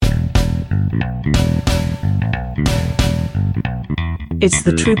It's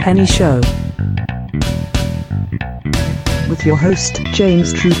the True Penny Show with your host,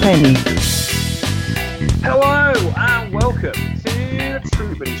 James True Penny. Hello and welcome to the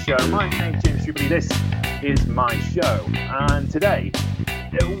True Penny Show. My name's James True Penny. This is my show. And today,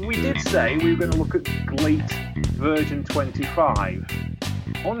 we did say we were going to look at GLEAT version 25.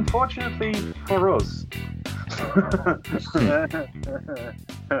 Unfortunately for us,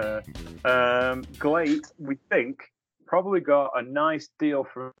 GLEAT, we think, probably got a nice deal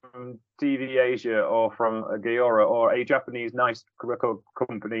from TV Asia or from Giora or a Japanese nice record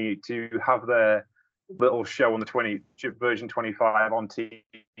company to have their little show on the version 25 on TV,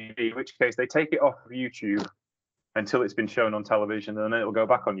 in which case they take it off of YouTube until it's been shown on television, and then it'll go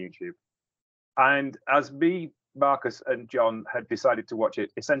back on YouTube. And as me, Marcus, and John had decided to watch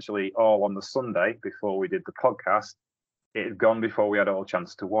it essentially all on the Sunday before we did the podcast, it had gone before we had all a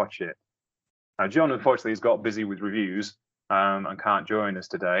chance to watch it. Now, John, unfortunately, has got busy with reviews and can't join us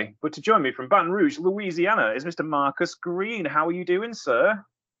today. But to join me from Baton Rouge, Louisiana, is Mr. Marcus Green. How are you doing, sir?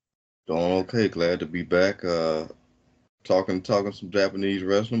 Doing okay. Glad to be back. Talking some Japanese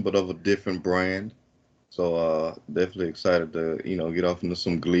wrestling, but of a different brand. So definitely excited to get off into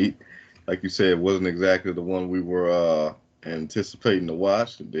some GLEAT. Like you said, it wasn't exactly the one we were anticipating to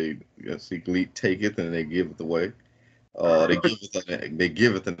watch. They see GLEAT take it and they give it away. They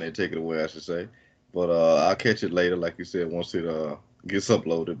give it and they take it away, I should say. But I'll catch it later, like you said, once it gets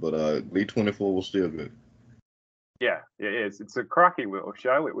uploaded. But GLEAT 24 was still good. Yeah, it is. It's a cracking little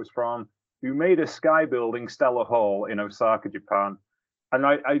show. It was from Umeda Sky Building Stella Hall in Osaka, Japan. And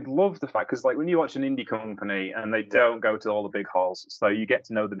I love the fact, because like when you watch an indie company and they don't go to all the big halls, so you get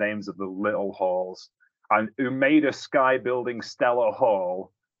to know the names of the little halls. And Umeda Sky Building Stella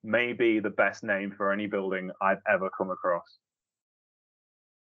Hall may be the best name for any building I've ever come across.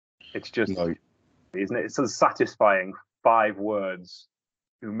 It's just, isn't it? It's a satisfying 5 words.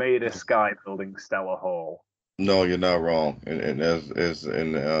 Umeda Sky Building Stella Hall. No, you're not wrong. And as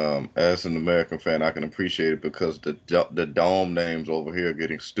an American fan, I can appreciate it because the dome names over here are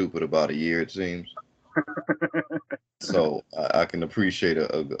getting stupid about a year, it seems. So I can appreciate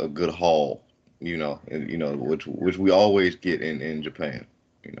a good hall, which we always get in Japan.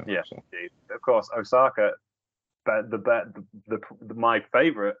 Yeah, so. Of course, Osaka, my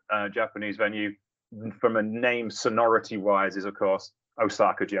favorite Japanese venue from a name sonority wise is of course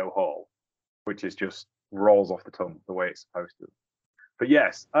Osaka Joe Hall, which is just rolls off the tongue the way it's supposed to. But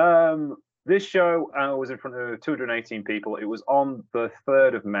yes, this show was in front of 218 people. It was on the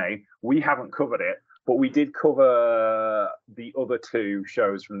 3rd of May. We haven't covered it, but we did cover the other 2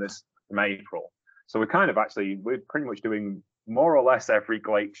 shows from April. So we're pretty much doing more or less every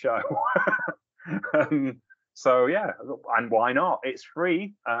GLEAT show. So yeah, and why not? It's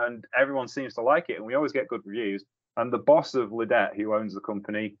free and everyone seems to like it, and we always get good reviews. And the boss of Lidet, who owns the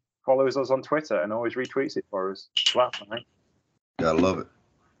company, follows us on Twitter and always retweets it for us. So that's nice. Gotta love it.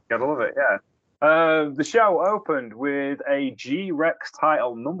 Gotta love it, yeah. The show opened with a G-Rex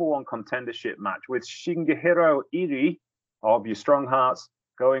title #1 contendership match with Shingehiro Iri of your Strong Hearts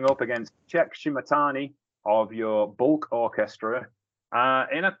going up against Chek Shimatani of your Bulk Orchestra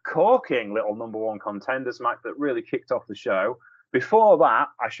in a corking little #1 contenders match that really kicked off the show. Before that,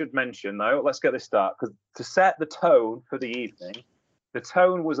 I should mention, though, let's get this started, because to set the tone for the evening, the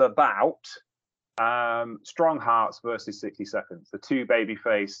tone was about Strong Hearts versus 60 Seconds. The 2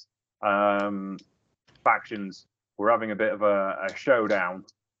 babyface factions were having a bit of a showdown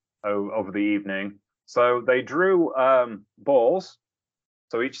over the evening. So they drew balls.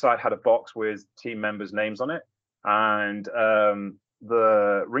 So each side had a box with team members' names on it. And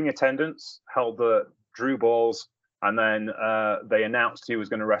the ring attendants drew balls. And then they announced who was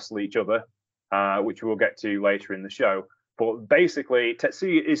going to wrestle each other, which we'll get to later in the show. But basically,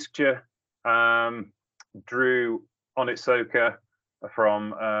 Tetsuya Ishika drew Onitsuka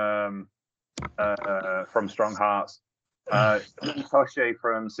from Strong Hearts. Toshe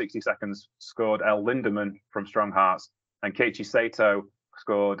from 60 Seconds scored El Lindemann from Strong Hearts, and Keiichi Sato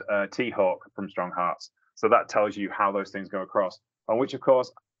scored T-Hawk from Strong Hearts. So that tells you how those things go across. On which, of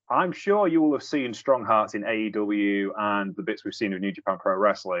course, I'm sure you will have seen Strong Hearts in AEW and the bits we've seen of New Japan Pro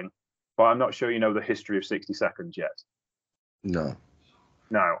Wrestling, but I'm not sure you know the history of 60 Seconds yet. No,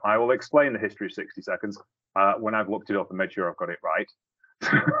 I will explain the history of 60 Seconds when I've looked it up and made sure I've got it right.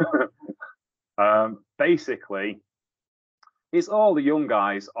 Basically, it's all the young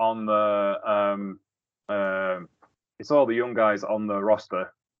guys on the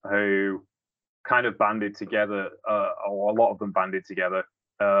roster who kind of banded together, or a lot of them banded together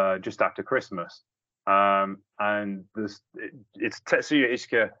just after Christmas. And it's Tetsuya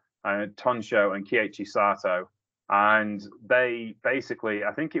Ishika, Tonsho, and Keiichi Sato And they basically,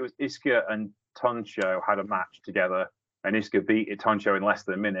 I think it was Iska and Toncho had a match together, and Iska beat Toncho in less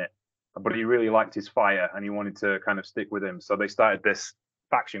than a minute. But he really liked his fire, and he wanted to kind of stick with him. So they started this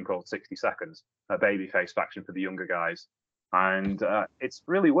faction called 60 Seconds, a babyface faction for the younger guys. And it's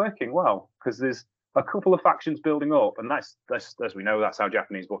really working well because there's a couple of factions building up, and that's as we know, that's how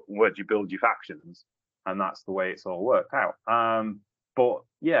Japanese booking works. You build your factions, and that's the way it's all worked out. But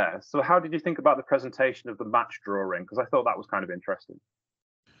yeah, so how did you think about the presentation of the match drawing? Because I thought that was kind of interesting.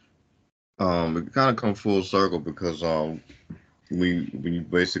 It kind of come full circle because we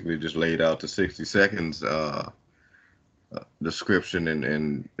basically just laid out the 60 seconds description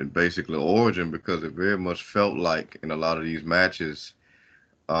and basically origin, because it very much felt like in a lot of these matches,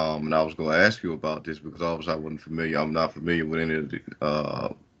 and I was going to ask you about this because obviously I'm not familiar with any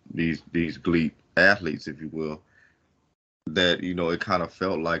of these GLEAT athletes, if you will, that, you know, it kind of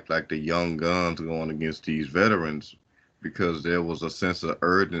felt like the young guns going against these veterans, because there was a sense of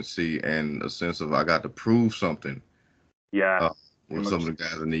urgency and a sense of I got to prove something. Yeah. With some of the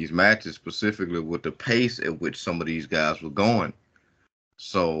guys in these matches, specifically with the pace at which some of these guys were going.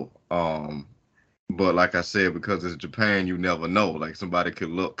 So, but like I said, because it's Japan, you never know. Like somebody could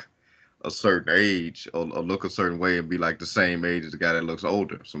look a certain age or look a certain way and be like the same age as the guy that looks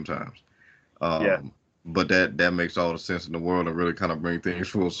older sometimes. Yeah. But that makes all the sense in the world and really kind of bring things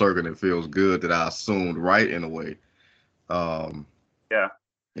full circle. It feels good that I assumed right in a way. Yeah.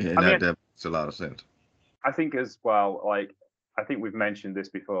 And that makes a lot of sense. I think as well, like, I think we've mentioned this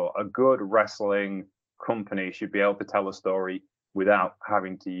before, a good wrestling company should be able to tell a story without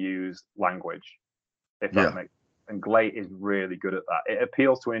having to use language, if that makes sense. And GLEAT is really good at that. It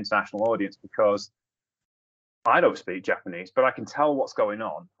appeals to an international audience because I don't speak Japanese, but I can tell what's going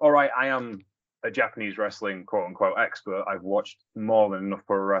on. All right, I am a Japanese wrestling quote-unquote expert. I've watched more than enough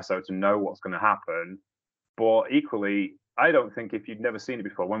pro wrestling to know what's going to happen. But equally, I don't think if you'd never seen it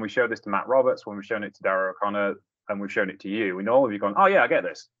before, when we showed this to Matt Roberts, when we've shown it to Daryl O'Connor, and we've shown it to you, and all of you gone, oh yeah, I get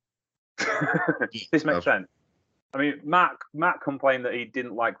this. This makes sense. I mean, Matt complained that he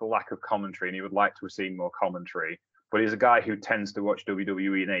didn't like the lack of commentary and he would like to have seen more commentary. But he's a guy who tends to watch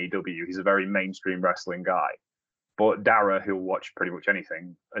WWE and AEW. He's a very mainstream wrestling guy. But Dara, who'll watch pretty much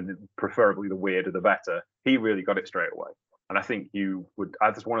anything, and preferably the weirder the better, he really got it straight away. And I think you would.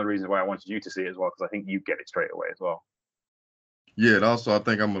 That's one of the reasons why I wanted you to see it as well, because I think you get it straight away as well. Yeah, and also I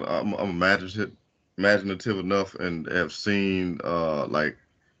think I'm imaginative enough and have seen like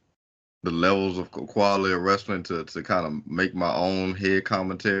the levels of quality of wrestling to kind of make my own head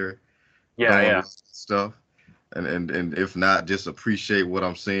commentary. Stuff. And if not, just appreciate what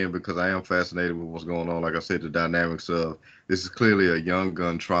I'm seeing, because I am fascinated with what's going on. Like I said, the dynamics of this is clearly a young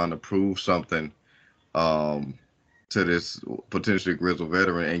gun trying to prove something to this potentially grizzled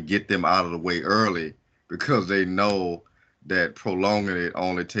veteran and get them out of the way early, because they know that prolonging it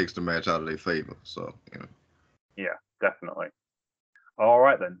only takes the match out of their favor. So, you know. Yeah, definitely. All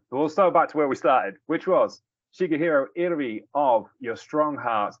right, then. We'll start back to where we started, which was Shigehiro Irie of Your Strong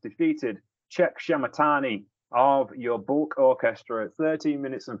Hearts defeated Czech Shamatani of Your Bulk Orchestra at 13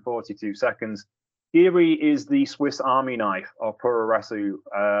 minutes and 42 seconds. Irie is the Swiss Army knife of pro wrestling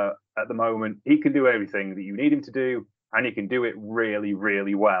at the moment. He can do everything that you need him to do, and he can do it really,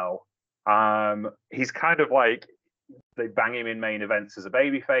 really well. He's kind of like, they bang him in main events as a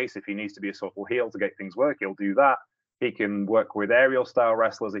babyface. If he needs to be a subtle heel to get things work, he'll do that. He can work with aerial style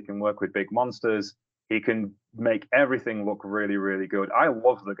wrestlers. He can work with big monsters. He can make everything look really, really good. I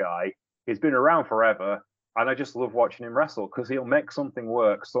love the guy. He's been around forever, and I just love watching him wrestle because he'll make something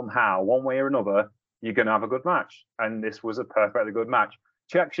work somehow, one way or another. You're going to have a good match, and this was a perfectly good match.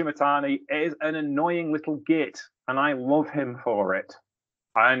 Czech Shamatani is an annoying little git, and I love him for it.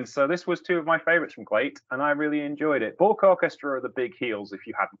 And so this was two of my favorites from GLEAT, and I really enjoyed it. Bulk Orchestra are the big heels, if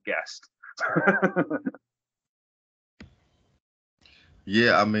you hadn't guessed.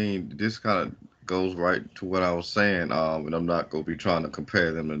 Yeah, I mean, this kind of goes right to what I was saying, and I'm not going to be trying to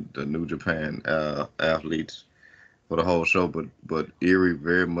compare them to the New Japan athletes for the whole show, but Irie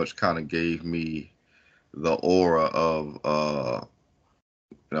very much kind of gave me the aura of,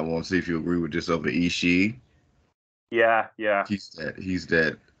 and I want to see if you agree with this, of an Ishii. Yeah. He's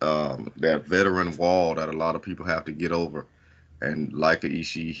that veteran wall that a lot of people have to get over, and like an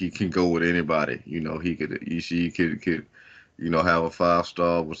Ishii, he can go with anybody. You know, Ishii could you know, have a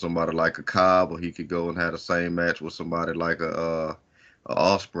 5-star with somebody like a Cobb, or he could go and have the same match with somebody like a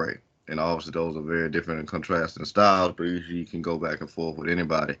Ospreay. And obviously those are very different and contrasting styles, but Ishii can go back and forth with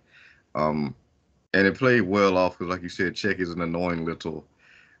anybody. And it played well off because, like you said, Czech is an annoying little,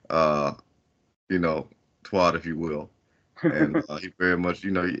 you know, twat, if you will. And he very much,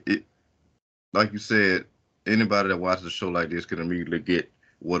 you know, like you said, anybody that watches a show like this can immediately get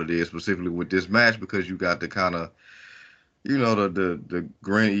what it is, specifically with this match, because you got the kind of, the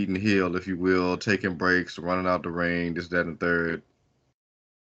grain eating heel, if you will, taking breaks, running out the ring, this, that, and the third,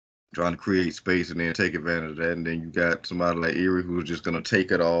 trying to create space and then take advantage of that. And then you got somebody like Eerie who's just gonna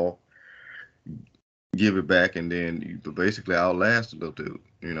take it all, give it back, and then you basically outlast the little dude.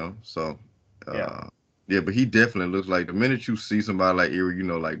 So yeah, but he definitely looks like, the minute you see somebody like Eerie,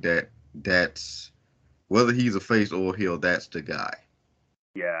 like that's, whether he's a face or a heel, that's the guy.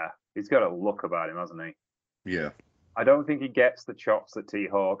 Yeah, he's got a look about him, hasn't he? Yeah. I don't think he gets the chops that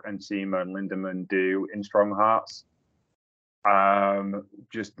T-Hawk and Seema and Lindemann do in Strong Hearts.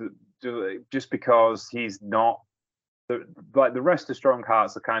 Just because he's not like the rest of Strong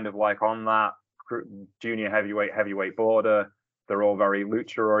Hearts are kind of like on that junior heavyweight border. They're all very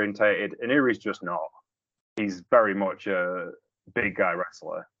lucha orientated, and Erie's just not. He's very much a big guy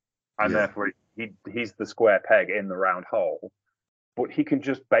wrestler, and therefore he's the square peg in the round hole. But he can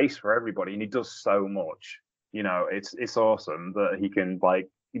just base for everybody, and he does so much. It's awesome that he can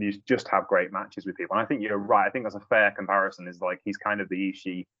just have great matches with people. And I think you're right. I think that's a fair comparison. Is like he's kind of the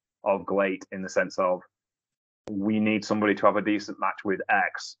Ishii of GLEAT in the sense of, we need somebody to have a decent match with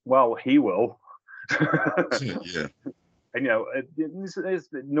X. Well, he will. Yeah. And this is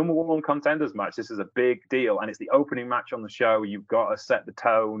the number one contenders match. This is a big deal, and it's the opening match on the show. You've got to set the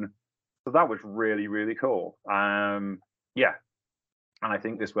tone. So that was really, really cool. Yeah. And I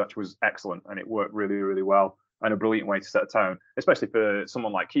think this match was excellent, and it worked really, really well, and a brilliant way to set a tone, especially for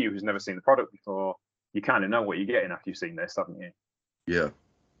someone like you who's never seen the product before. You kind of know what you're getting after you've seen this, haven't you? Yeah.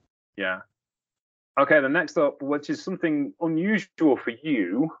 Yeah. Okay, then next up, which is something unusual for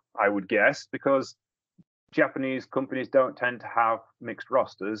you, I would guess, because Japanese companies don't tend to have mixed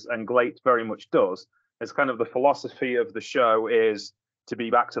rosters, and GLEAT very much does. It's kind of the philosophy of the show is to be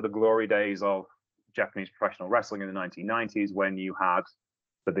back to the glory days of Japanese professional wrestling in the 1990s, when you had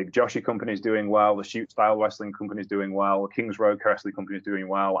the big Joshi companies doing well, the shoot style wrestling companies doing well, the Kings Road wrestling companies doing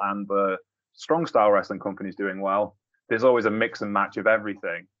well, and the strong style wrestling companies doing well. There's always a mix and match of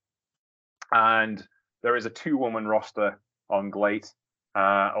everything. And there is a 2-woman roster on GLEAT,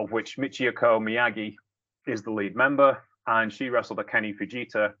 of which Michiko Miyagi is the lead member, and she wrestled Akane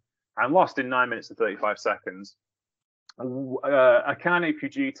Fujita and lost in 9 minutes and 35 seconds. Akane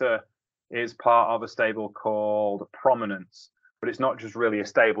Fujita is part of a stable called Prominence, but it's not just really a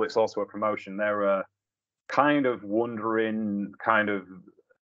stable, it's also a promotion. They're a kind of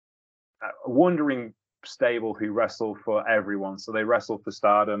wandering stable who wrestle for everyone. So they wrestle for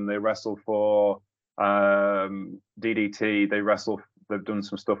Stardom, they wrestle for DDT, they've done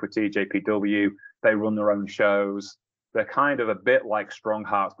some stuff with TJPW, they run their own shows. They're kind of a bit like Strong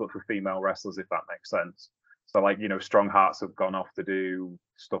Hearts, but for female wrestlers, if that makes sense. So Strong Hearts have gone off to do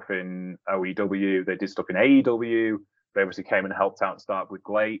stuff in OEW. They did stuff in AEW. They obviously came and helped out and start with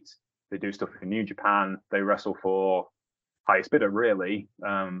GLEAT. They do stuff in New Japan. They wrestle for highest bidder, really.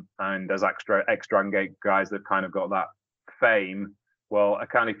 And as ex-Dragon Gate guys, they've kind of got that fame. Well,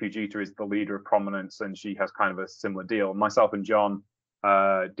 Akane Fujita is the leader of Prominence, and she has kind of a similar deal. Myself and John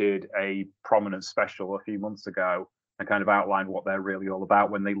did a Prominence special a few months ago and kind of outlined what they're really all about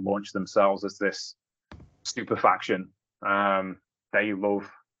when they launched themselves as this super faction. They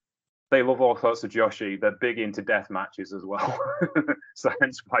love all sorts of Joshi. They're big into death matches as well. So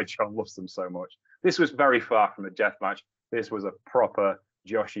hence why John loves them so much. This was very far from a death match. This was a proper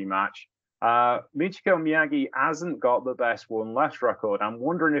Joshi match. Michiko Miyagi hasn't got the best won less record. I'm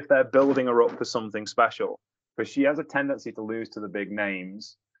wondering if they're building her up for something special, because she has a tendency to lose to the big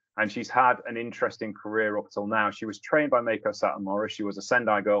names, and she's had an interesting career up till now. She was trained by Meiko Satomura. She was a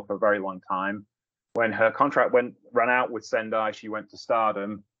Sendai girl for a very long time. When her contract ran out with Sendai, she went to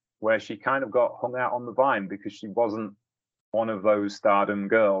Stardom, where she kind of got hung out on the vine because she wasn't one of those Stardom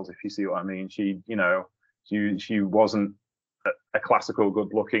girls, if you see what I mean. She wasn't a classical,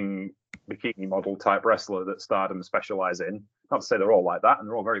 good-looking bikini model type wrestler that Stardom specialize in. Not to say they're all like that, and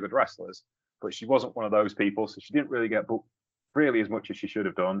they're all very good wrestlers, but she wasn't one of those people, so she didn't really get booked really as much as she should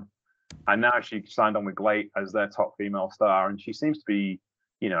have done. And now she signed on with GLEAT as their top female star, and she seems to be,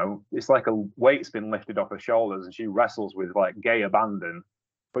 it's like a weight's been lifted off her shoulders, and she wrestles with gay abandon,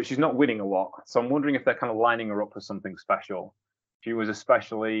 but she's not winning a lot. So I'm wondering if they're kind of lining her up for something special. She was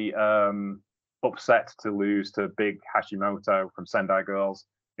especially upset to lose to Big Hashimoto from Sendai Girls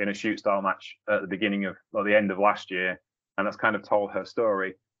in a shoot style match at the end of last year, and that's kind of told her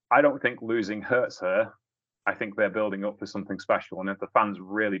story. I don't think losing hurts her. I think they're building up for something special, and if the fans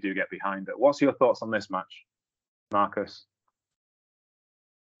really do get behind it. What's your thoughts on this match, Marcus?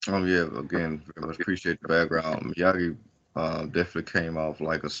 Yeah, again, very much appreciate the background. Miyagi definitely came off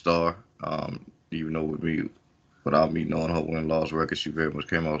like a star. even though with me, without me knowing her win-loss record, she very much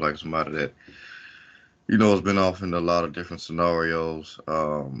came off like somebody that, has been off in a lot of different scenarios,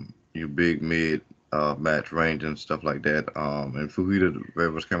 big, mid, match range and stuff like that. And Fujita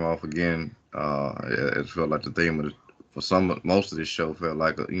very much came off again. It felt like the theme of most of this show felt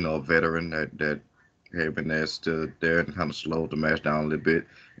like a veteran that had been there, stood there, and kind of slowed the match down a little bit,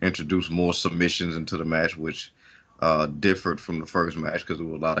 introduced more submissions into the match, which differed from the first match because there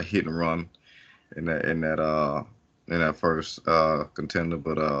was a lot of hit and run in that first contender,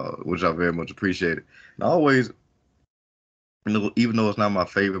 but which I very much appreciated. And I always, even though it's not my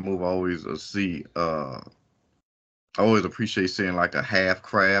favorite move, I always I always appreciate seeing like a half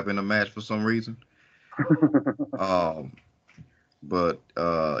crab in a match for some reason. But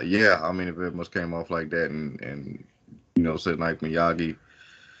yeah, I mean, it very much came off like that, and said like Miyagi.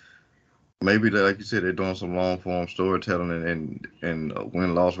 Maybe like you said, they're doing some long form storytelling and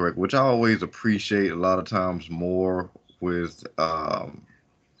win-loss record, which I always appreciate a lot of times more with a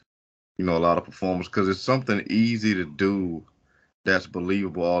lot of performers, because it's something easy to do that's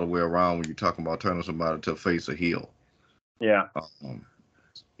believable all the way around when you're talking about turning somebody to face a heel. Yeah.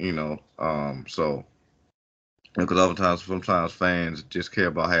 So because sometimes fans just care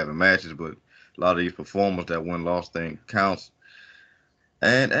about having matches, but a lot of these performers, that win-loss thing counts.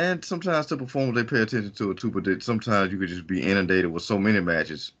 And sometimes the performers, they pay attention to it too, but sometimes you could just be inundated with so many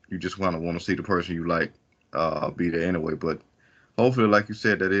matches, you just want to see the person you like be there anyway. But hopefully, like you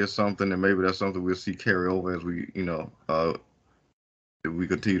said, that is something, and maybe that's something we'll see carry over as we, if we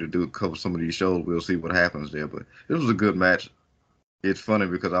continue to cover some of these shows, we'll see what happens there. But this was a good match. It's funny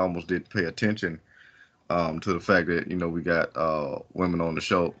because I almost didn't pay attention to the fact that, we got women on the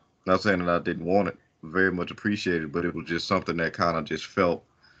show. Not saying that I didn't want it. Very much appreciated, but it was just something that kind of just felt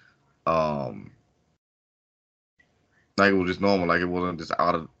like it was just normal, like it wasn't this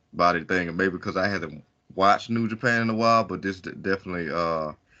out of body thing. And maybe because I hadn't watched New Japan in a while, but this definitely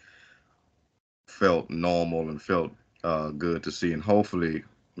felt normal and felt good to see. And hopefully,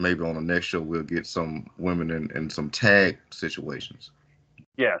 maybe on the next show we'll get some women in some tag situations.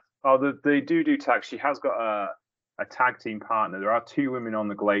 Yes. Oh, they do tag. She has got a tag team partner. There are 2 women on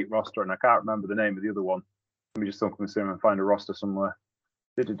the GLEAT roster, and I can't remember the name of the other one. Let me just look and find a roster somewhere.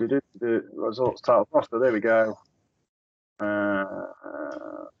 Results title roster. There we go.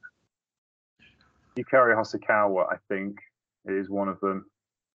 Yukari Hosokawa, I think, is one of them.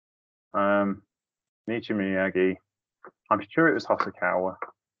 Michi Miyagi. I'm sure it was Hosokawa.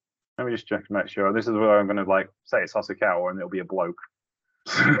 Let me just check to make sure. This is where I'm going to say it's Hosokawa, and it'll be a bloke.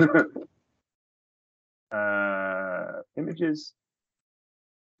 Images.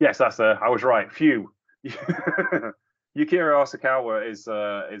 Yes, that's I was right. Phew. Yukari Hosokawa is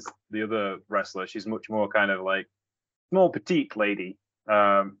the other wrestler. She's much more kind of like small petite lady,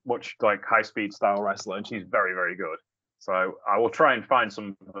 much like high speed style wrestler, and she's very, very good. So I will try and find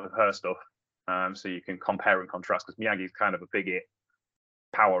some of her stuff so you can compare and contrast, because Miyagi's kind of a big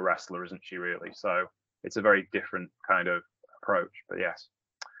power wrestler, isn't she, really? So it's a very different kind of approach. But yes.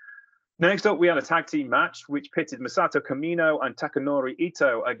 Next up, we had a tag team match which pitted Masato Kamino and Takanori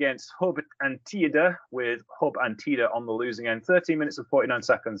Ito against Hub and Tida, with Hub and Tida on the losing end. 13 minutes and 49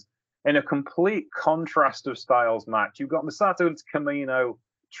 seconds in a complete contrast of styles match. You've got Masato Kamino,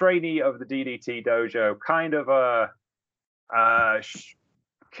 trainee of the DDT dojo, kind of a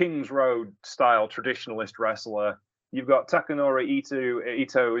Kings Road style traditionalist wrestler. You've got Takanori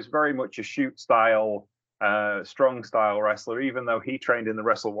Ito is very much a shoot style, strong style wrestler, even though he trained in the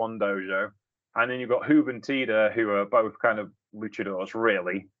Wrestle One dojo. And then you've got Hub and Tida, who are both kind of luchadors,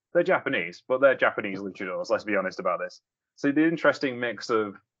 really. They're Japanese, but they're Japanese luchadors, let's be honest about this. So the interesting mix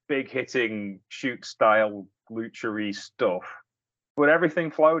of big hitting, shoot style, luchary stuff. But everything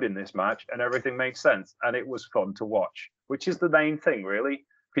flowed in this match and everything made sense. And it was fun to watch, which is the main thing, really.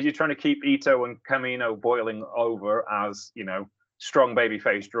 Because you're trying to keep Ito and Kamino boiling over as, strong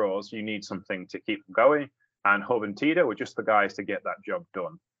babyface draws. You need something to keep them going. And Hub and Tida were just the guys to get that job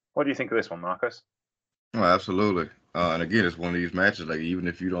done. What do you think of this one, Marcus? Oh, absolutely. And again, it's one of these matches, like, even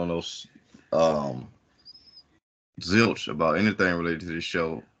if you don't know zilch about anything related to this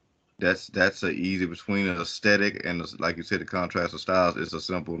show, that's a easy, between an aesthetic and, like you said, the contrast of styles. It's a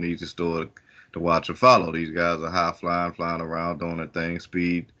simple and easy story to watch and follow. These guys are high flying around, doing their thing,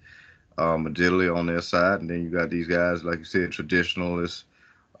 speed, agility on their side. And then you got these guys, like you said, traditionalists,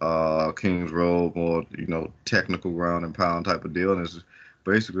 Kings Road, more, technical ground and pound type of deal. And it's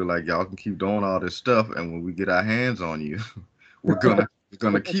basically like, y'all can keep doing all this stuff, and when we get our hands on you, we're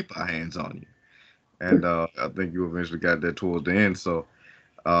gonna keep our hands on you. And I think you eventually got that towards the end. So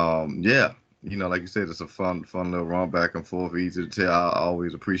yeah, like you said, it's a fun little run back and forth, easy to tell. I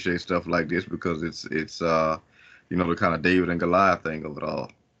always appreciate stuff like this because it's the kind of David and Goliath thing of it all,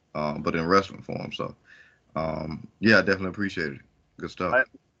 but in wrestling form. So, yeah, I definitely appreciate it. Good stuff.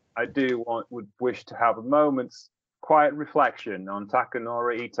 I would wish to have a moment's quiet reflection on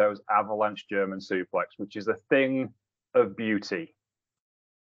Takanori Ito's avalanche German suplex, which is a thing of beauty.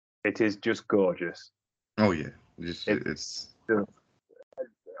 It is just gorgeous. Oh yeah, it's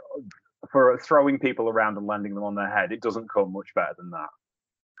for throwing people around and landing them on their head. It doesn't come much better than that.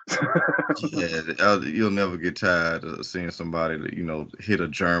 Yeah, you'll never get tired of seeing somebody that hit a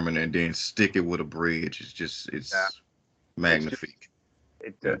German and then stick it with a bridge. It's magnifique.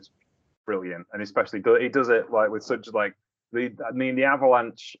 It's brilliant, and especially he does it like with such like the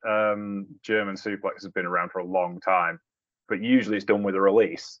avalanche German suplex has been around for a long time, but usually it's done with a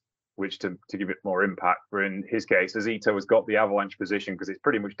release, which to give it more impact. But in his case, as Ito has got the avalanche position because it's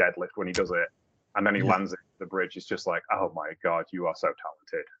pretty much deadlift when he does it, and then he lands it at the bridge. It's just like, oh my god, you are so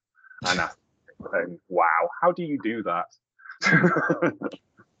talented, and wow, how do you do that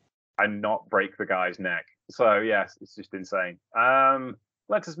and not break the guy's neck? So yes, it's just insane.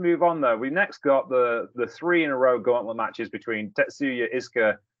 Let us move on though. We next got the 3 in a row gauntlet matches between Tetsuya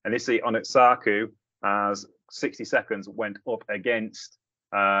Iizuka and Issei Onitsuka, as 60 seconds went up against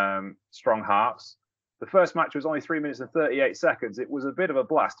Strong Hearts. The first match was only 3 minutes and 38 seconds. It was a bit of a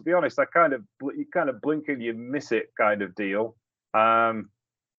blast. To be honest, you kind of blink and you miss it kind of deal. Iizuka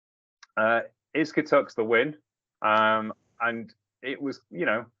tucks the win, and it was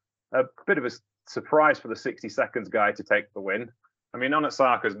a bit of a surprise for the 60 seconds guy to take the win. I mean,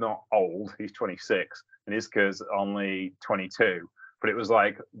 Onitsuka's not old; he's 26, and Iizuka's only 22. But it was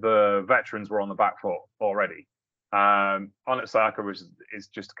like the veterans were on the back foot already. Onitsuka is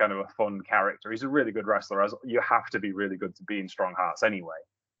just kind of a fun character. He's a really good wrestler. As you have to be really good to be in Strong Hearts anyway.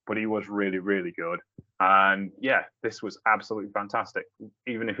 But he was really, really good. And yeah, this was absolutely fantastic.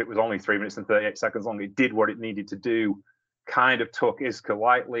 Even if it was only 3 minutes and 38 seconds long, it did what it needed to do. Kind of took Iizuka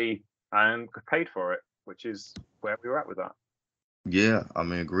lightly and paid for it, which is where we were at with that. Yeah, I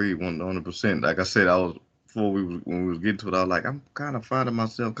mean, agreed 100%. Like I said, when we was getting to it, I was like, I'm kind of finding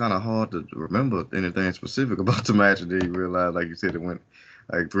myself kind of hard to remember anything specific about the match, and then you realize, like you said, it went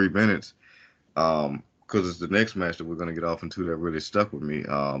like 3 minutes. Because it's the next match that we're gonna get off into that really stuck with me.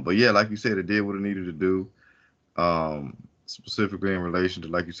 But yeah, like you said, it did what it needed to do. Specifically in relation to,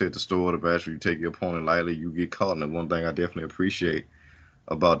 like you said, the story of the match where you take your opponent lightly, you get caught. And one thing I definitely appreciate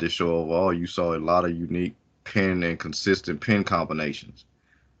about this show overall, you saw a lot of unique pin and consistent pin combinations.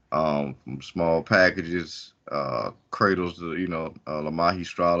 From small packages, cradles to La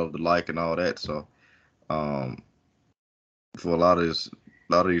Magistrala, the like, and all that. So, for a lot of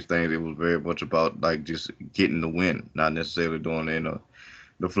these things, it was very much about like just getting the win, not necessarily doing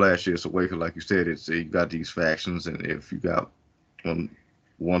the flashiest away. Because like you said, you got these factions, and if you got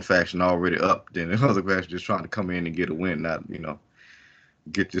one faction already up, then another faction just trying to come in and get a win, not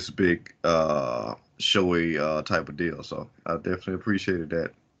get this big showy type of deal. So I definitely appreciated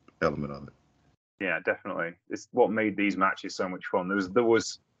that element of it. Yeah, definitely. It's what made these matches so much fun.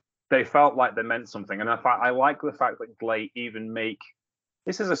 They felt like they meant something, and I like the fact that GLEAT even make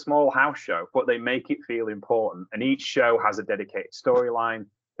this is a small house show, but they make it feel important. And each show has a dedicated storyline.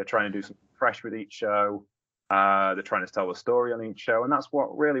 They're trying to do something fresh with each show. They're trying to tell a story on each show, and that's what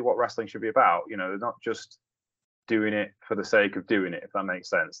wrestling should be about. They're not just doing it for the sake of doing it, if that makes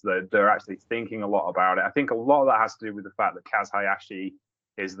sense. They're actually thinking a lot about it. I think a lot of that has to do with the fact that Kaz Hayashi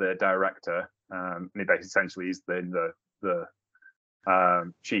is the director. And he basically essentially is the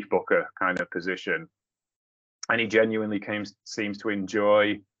chief booker kind of position. And he genuinely seems to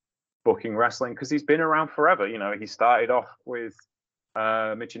enjoy booking wrestling because he's been around forever. He started off with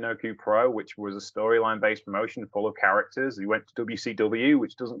Michinoku Pro, which was a storyline-based promotion full of characters. He went to WCW,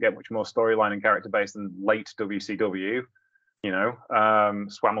 which doesn't get much more storyline and character-based than late WCW.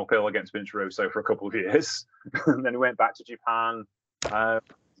 Swammel against Vince Russo for a couple of years. And then he went back to Japan. An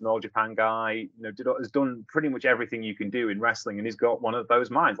All Japan guy, has done pretty much everything you can do in wrestling, and he's got one of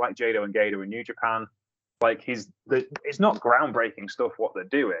those minds, like Jado and Gato in New Japan. Like it's not groundbreaking stuff what they're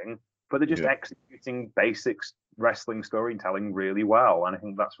doing, but they're just executing basic wrestling storytelling really well, and I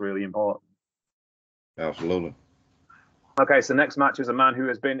think that's really important. Absolutely. Okay, so next match is a man who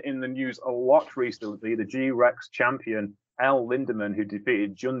has been in the news a lot recently, the G-Rex champion, El Lindaman, who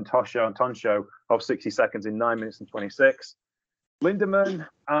defeated Jun Tonsho of 60 seconds in 9 minutes and 26. Lindaman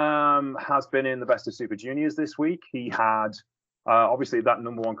has been in the Best of Super Juniors this week. He had obviously that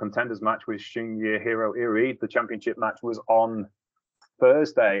number one contenders match with Shinyahiro Iri. The championship match was on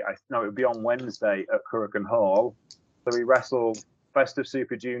Thursday. It would be on Wednesday at Kurikan Hall. So he wrestled Best of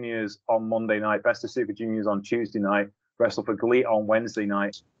Super Juniors on Monday night, Best of Super Juniors on Tuesday night, wrestle for GLEAT on Wednesday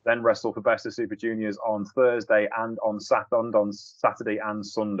night, then wrestle for Best of Super Juniors on Thursday and on Saturday and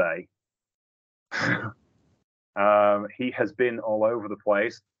Sunday. He has been all over the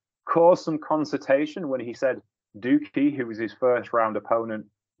place. Caused some consternation when he said Dookie, who was his first round opponent,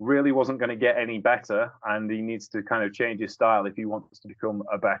 really wasn't going to get any better, and he needs to kind of change his style if he wants to become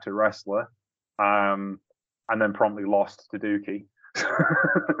a better wrestler. And then promptly lost to Dookie.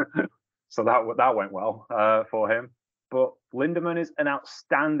 So that went well for him. But Lindaman is an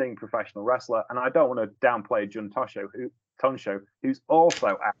outstanding professional wrestler, and I don't want to downplay Jun Tonsho, who's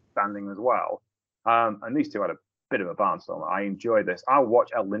also outstanding as well. And these two had a bit of a barnstorm. I enjoyed this. I'll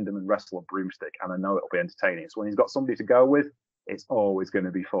watch El Lindaman wrestle a broomstick, and I know it'll be entertaining. So when he's got somebody to go with, it's always going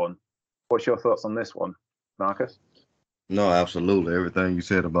to be fun. What's your thoughts on this one, Marcus? No, absolutely. Everything you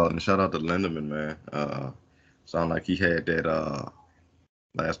said about, and shout out to Lindaman, man. Sound like he had that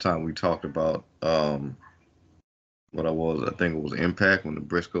last time we talked about I think it was Impact, when the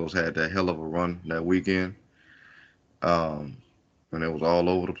Briscoes had that hell of a run that weekend. When it was all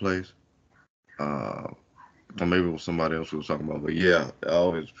over the place. Or maybe it was somebody else who was talking about. But yeah, I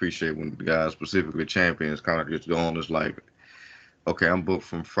always appreciate when the guys, specifically champions, kind of just go on. It's like, okay, I'm booked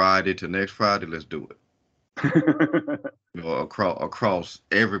from Friday to next Friday. Let's do it. Across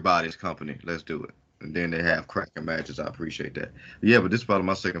everybody's company, let's do it. And then they have cracking matches. I appreciate that. Yeah, but this is probably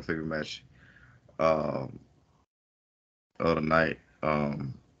my second favorite match of the night.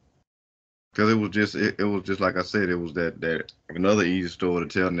 Because it was just like I said, it was that another easy story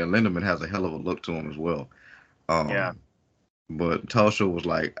to tell. And then Lindaman has a hell of a look to him as well. Yeah. But Tulsa was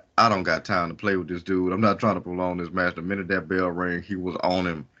like, I don't got time to play with this dude. I'm not trying to prolong this match. The minute that bell rang, he was on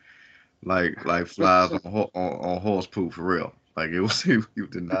him like flies on horse poop, for real. Like, it was, he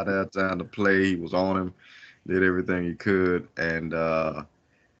did not have time to play. He was on him, did everything he could, and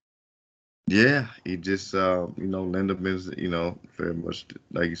yeah, he just Lindaman's very much,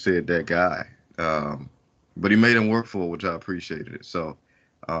 like you said, that guy. But he made him work for it, which I appreciated. So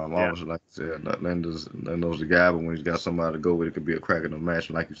obviously, like I said, Linda's the guy, but when he's got somebody to go with, it could be a crack in the match.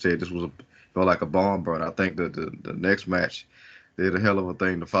 And like you said, this felt like a barn burner. I think that the next match, they had a hell of a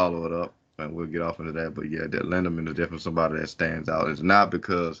thing to follow it up, and we'll get off into that. But yeah, that Lindaman is definitely somebody that stands out. It's not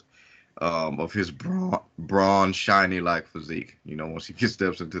because of his brawn, shiny like physique. Once he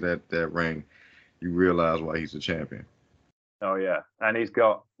steps into that ring, you realize why he's a champion. Oh yeah, and he's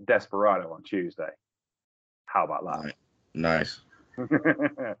got Desperado on Tuesday. How about that? Nice.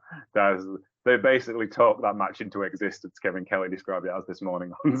 They basically talked that match into existence. Kevin Kelly described it as this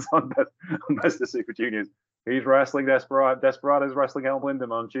morning on Best of Super Juniors. He's wrestling Desperado. Desperado's wrestling El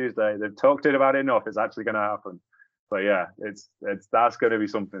Lindaman on Tuesday. They've talked about it enough. It's actually going to happen. So yeah, that's going to be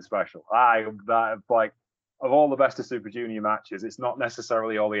something special. Of all the Best of Super Junior matches, it's not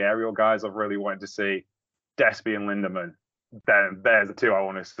necessarily all the aerial guys I've really wanted to see. Despy and Lindaman. Then there's the two I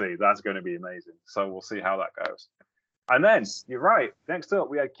want to see. That's going to be amazing. So we'll see how that goes. And then, you're right, next up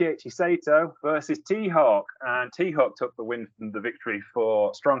we had Keiichi Sato versus T-Hawk. And T-Hawk took the victory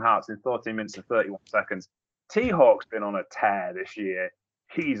for Strong Hearts in 14 minutes and 31 seconds. T-Hawk's been on a tear this year.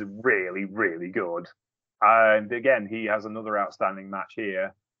 He's really, really good. And again, he has another outstanding match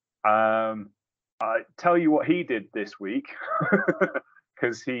here. I tell you what he did this week,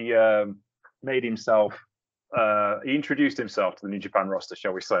 because he made himself, he introduced himself to the New Japan roster,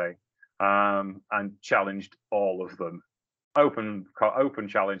 shall we say, and challenged all of them. Open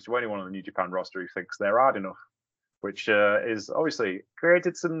challenge to anyone on the New Japan roster who thinks they're hard enough, which is obviously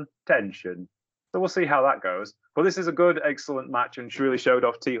created some tension. So we'll see how that goes. But this is a good, excellent match and really showed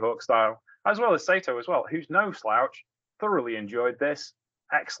off T-Hawk style, as well as Sato as well, who's no slouch. Thoroughly enjoyed this.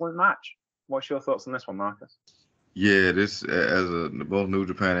 Excellent match. What's your thoughts on this one, Marcus? Yeah, this, as a both New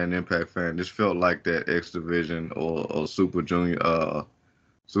Japan and Impact fan, this felt like that X Division or Super Juniors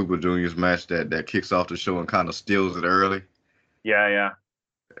match that kicks off the show and kind of steals it early. Yeah.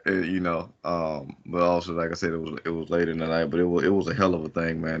 But also, like I said, it was late in the night, but it was a hell of a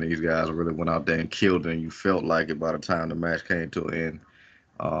thing, man. These guys really went out there and killed it, and you felt like it by the time the match came to an end.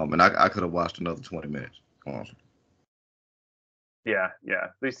 And I could have watched another 20 minutes, honestly. Yeah.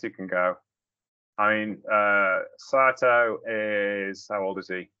 These two can go. I mean, Sato is, how old is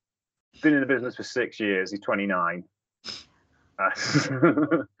he? Been in the business for 6 years. He's 29.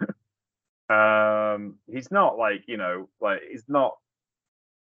 He's not he's not.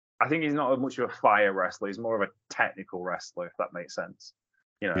 I think he's not much of a fire wrestler. He's more of a technical wrestler, if that makes sense.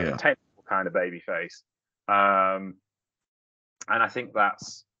 A technical kind of babyface. And I think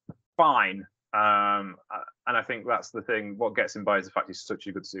that's fine. And I think that's the thing. What gets him by is the fact he's such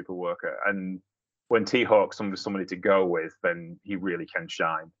a good super worker. And when T-Hawk's somebody to go with, then he really can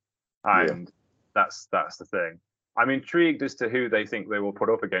shine. And that's the thing. I'm intrigued as to who they think they will put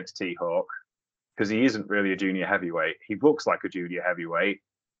up against T-Hawk, because he isn't really a junior heavyweight. He looks like a junior heavyweight,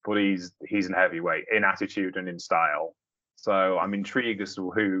 but he's an heavyweight in attitude and in style. So I'm intrigued as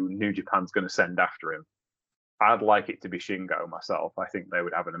to who New Japan's going to send after him. I'd like it to be Shingo myself. I think they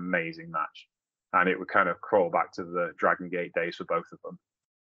would have an amazing match, and it would kind of crawl back to the Dragon Gate days for both of them.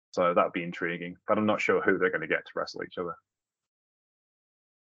 So that'd be intriguing, but I'm not sure who they're going to get to wrestle each other.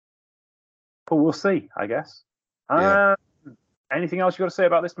 But we'll see, I guess. Yeah. Anything else you got to say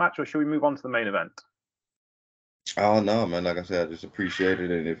about this match, or should we move on to the main event? Oh no, man! Like I said, I just appreciate it,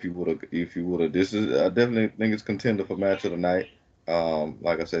 and if you would have, this is I definitely think it's contender for match of the night.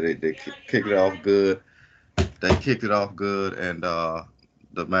 Like I said, they kicked it off good. They kicked it off good, and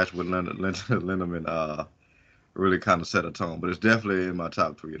the match with Lindemann really kind of set a tone. But it's definitely in my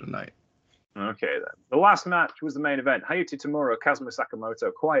top 3 of the night. Okay, then. The last match was the main event. Hayate Tamura, Kazuma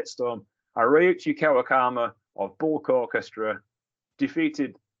Sakamoto, Quiet Storm, Ryuichi Kawakami of Bulk Orchestra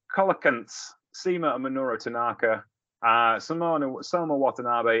defeated Colicants, Sema and Minoru Tanaka, Soma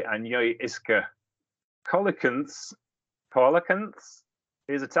Watanabe, and Yoi Iisuka. Colicants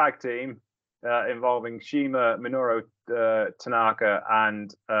is a tag team involving Shima, Minoru Tanaka,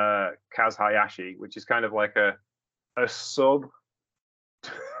 and Kaz Hayashi, which is kind of like a sub.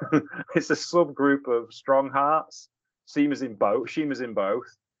 It's a subgroup of Strong Hearts. Shima's in both.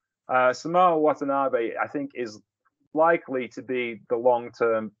 Samoa Watanabe, I think, is likely to be the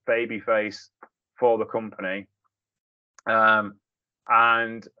long-term babyface for the company. And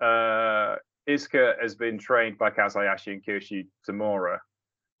Iisuka has been trained by Kaz Hayashi and Kiyoshi Tamura.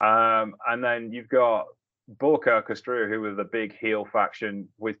 And then you've got Bulk Orchestra, who are the big heel faction,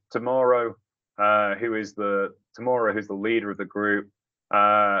 with Tamura, who's the leader of the group.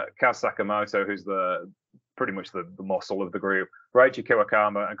 Kaz Sakamoto, who's pretty much the muscle of the group. Ryuichi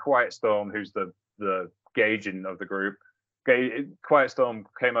Kawakami and Quiet Storm, who's the gaijin of the group. Quiet Storm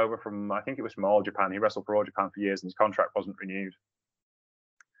came over from, I think it was from All Japan. He wrestled for All Japan for years, and his contract wasn't renewed.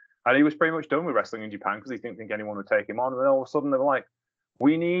 And he was pretty much done with wrestling in Japan because he didn't think anyone would take him on. And then all of a sudden they were like,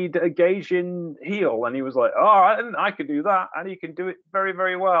 we need a gaijin heel. And he was like, oh, I could do that. And he can do it very,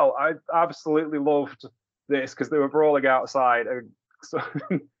 very well. I absolutely loved this because they were brawling outside. So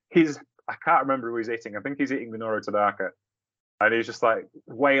I can't remember who he's eating. I think he's eating Minoru Tanaka. And he's just like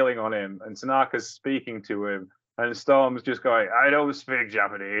wailing on him. And Tanaka's speaking to him. And Storm's just going, I don't speak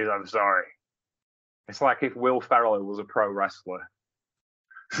Japanese. I'm sorry. It's like if Will Ferrell was a pro wrestler.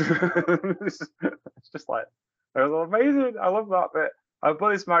 It's just like, it was amazing. I love that bit.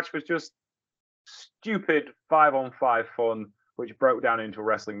 But this match was just stupid 5-on-5 fun, which broke down into a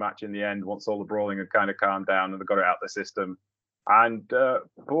wrestling match in the end once all the brawling had kind of calmed down and they got it out of the system. And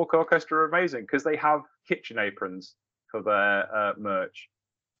Bulk Orchestra are amazing because they have kitchen aprons for their merch.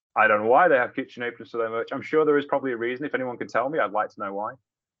 I don't know why they have kitchen aprons for their merch. I'm sure there is probably a reason. If anyone can tell me, I'd like to know why.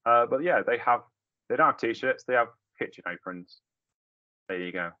 But yeah, they don't have t-shirts. They have kitchen aprons. There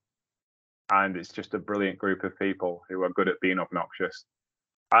you go. And it's just a brilliant group of people who are good at being obnoxious.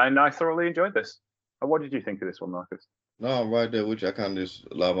 And I thoroughly enjoyed this. What did you think of this one, Marcus? No, I'm right there with you. I kind of just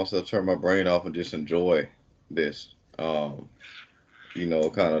allow myself to turn my brain off and just enjoy this. Kind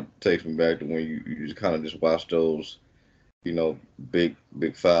of takes me back to when you kind of just watch those, big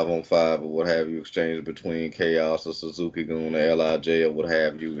 5-on-5 or what have you, exchange between Chaos or Suzuki-gun or LIJ or what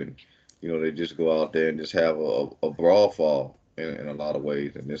have you. And, they just go out there and just have a brawl fall in a lot of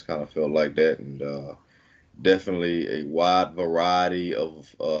ways. And this kind of felt like that. And definitely a wide variety of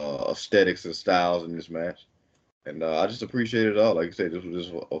aesthetics and styles in this match. And I just appreciate it all. Like you said, this was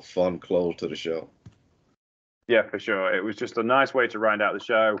just a fun close to the show. Yeah, for sure. It was just a nice way to round out the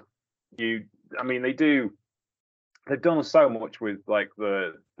show. They've done so much with like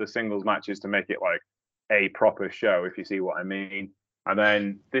the singles matches to make it like a proper show, if you see what I mean. And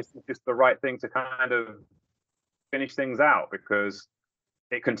then this is just the right thing to kind of finish things out because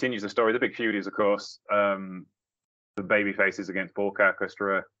it continues the story. The big feud is, of course, the baby faces against Bulk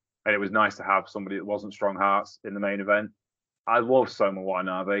Orchestra. And it was nice to have somebody that wasn't Strong Hearts in the main event. I love Soma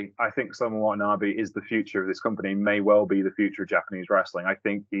Watanabe. I think Soma Watanabe is the future of this company, may well be the future of Japanese wrestling. I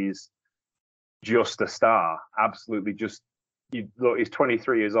think he's just a star. Absolutely just, look, he's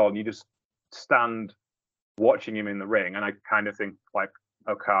 23 years old and you just stand watching him in the ring. And I kind of think like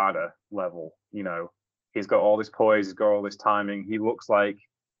Okada level, he's got all this poise, he's got all this timing. He looks like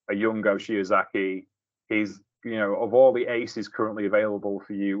a young Go Shiozaki. He's, of all the aces currently available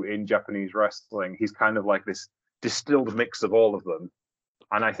for you in Japanese wrestling, he's kind of like this distilled mix of all of them.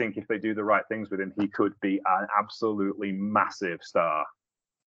 And I think if they do the right things with him, he could be an absolutely massive star.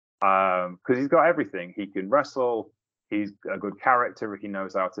 because he's got everything. He can wrestle. He's a good character. He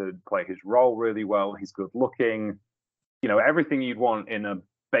knows how to play his role really well. He's good looking. Everything you'd want in a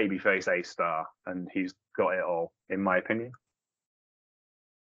babyface A-star, and he's got it all, in my opinion.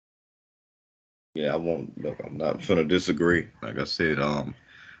 Yeah, I'm not gonna disagree. Like I said,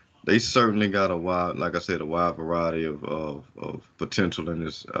 they certainly got a wide variety of potential in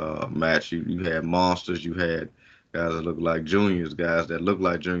this match. You had monsters, you had guys that look like juniors, guys that look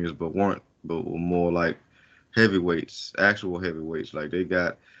like juniors but were more like heavyweights, actual heavyweights. Like they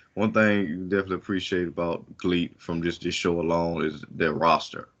got one thing you definitely appreciate about GLEAT from just this show alone is their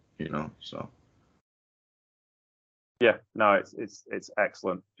roster, so. Yeah, no, it's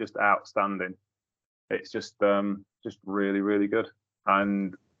excellent, just outstanding. It's just really, really good.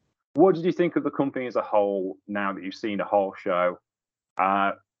 And what did you think of the company as a whole now that you've seen the whole show?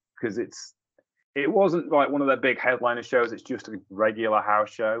 Because it wasn't like one of their big headliner shows. It's just a regular house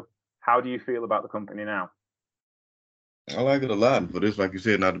show. How do you feel about the company now? I like it a lot. But it's like you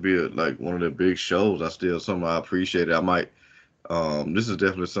said, not to be like one of their big shows. Something I appreciate it. I might. This is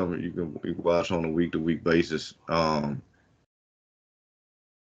definitely something you can watch on a week-to-week basis.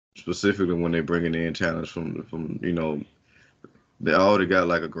 Specifically when they're bringing in talents from they already got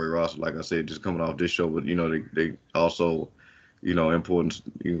like a great roster, like I said, just coming off this show, but they also important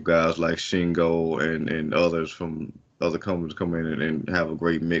guys like Shingo and others from other companies come in and have a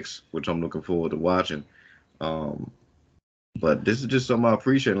great mix, which I'm looking forward to watching. But this is just something I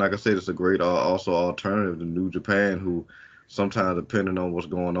appreciate. Like I said, it's a great also alternative to New Japan, who sometimes, depending on what's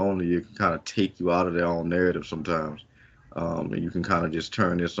going on, you can kind of take you out of their own narrative sometimes. And you can kind of just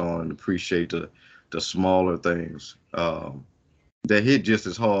turn this on and appreciate the smaller things that hit just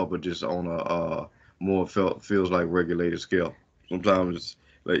as hard, but just on a more feels like regulated scale. Sometimes it's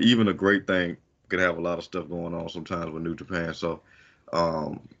like even a great thing could have a lot of stuff going on sometimes with New Japan. So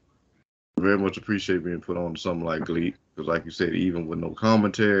very much appreciate being put on something like GLEAT, because like you said, even with no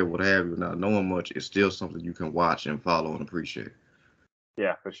commentary, what have you, not knowing much, it's still something you can watch and follow and appreciate.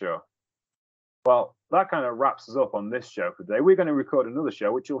 Yeah, for sure. Well, that kind of wraps us up on this show for today. We're going to record another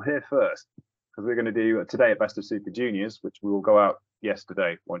show, which you'll hear first, because we're going to do today at Best of Super Juniors, which will go out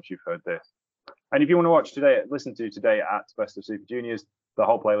yesterday once you've heard this. And if you want to listen to today at Best of Super Juniors, the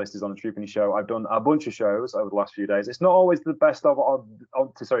whole playlist is on the True Penny Show. I've done a bunch of shows over the last few days. It's not always the best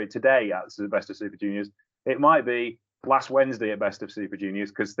today at the Best of Super Juniors. It might be last Wednesday at Best of Super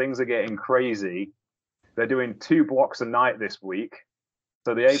Juniors, because things are getting crazy. They're doing 2 blocks a night this week.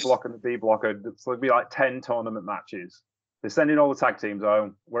 So the A block and the B block it'll be like 10 tournament matches. They're sending all the tag teams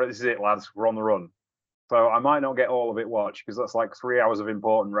home. This is it, lads. We're on the run. So I might not get all of it watched, because that's like 3 hours of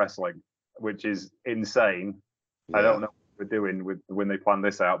important wrestling, which is insane. Yeah. I don't know what we're doing when they plan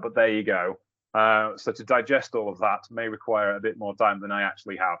this out, but there you go. So to digest all of that may require a bit more time than I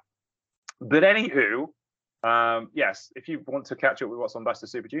actually have. But anywho, yes, if you want to catch up with what's on Best of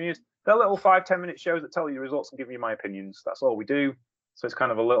Super Juniors, they're little 5-10 minute shows that tell you the results and give you my opinions. That's all we do. So it's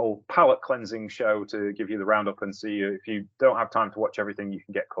kind of a little palate cleansing show to give you the roundup and see if you don't have time to watch everything, you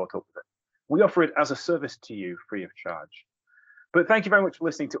can get caught up with it. We offer it as a service to you free of charge. But thank you very much for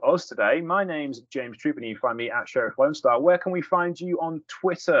listening to us today. My name's James Troop, and you can find me at Sheriff Lone Star. Where can we find you on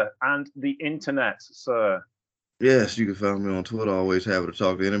Twitter and the internet, sir? Yes, you can find me on Twitter. Always happy to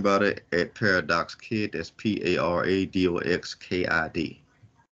talk to anybody at Paradox Kid. That's PARADOXKID.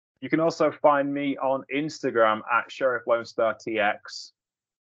 You can also find me on Instagram at Sheriff Lone Star TX.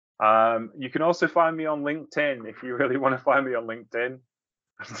 You can also find me on LinkedIn if you really want to find me on LinkedIn.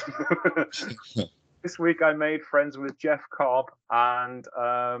 This week I made friends with Jeff Cobb and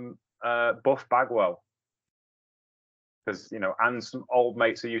Buff Bagwell, because and some old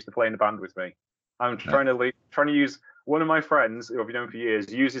mates who used to play in the band with me. I'm trying to use one of my friends who I've known for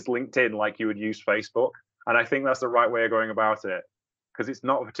years uses LinkedIn like you would use Facebook, and I think that's the right way of going about it, because it's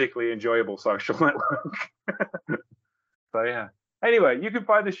not a particularly enjoyable social network. So yeah. Anyway, you can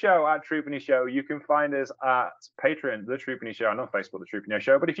find the show at True Penny Show. You can find us at Patreon, The True Penny Show, and on Facebook, The True Penny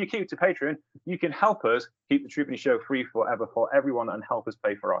Show. But if you keep to Patreon, you can help us keep The True Penny Show free forever for everyone and help us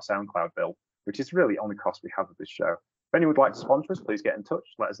pay for our SoundCloud bill, which is really the only cost we have of this show. If anyone would like to sponsor us, please get in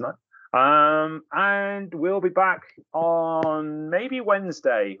touch. Let us know. And we'll be back on maybe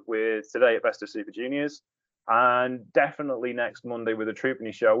Wednesday with Today at Best of Super Juniors. And definitely next Monday with The True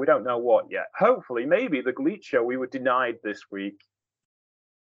Penny Show. We don't know what yet. Hopefully, maybe the GLEAT show we were denied this week.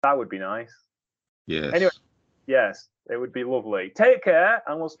 That would be nice. Yes. Anyway, yes, it would be lovely. Take care,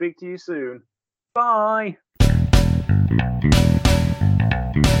 and we'll speak to you soon. Bye.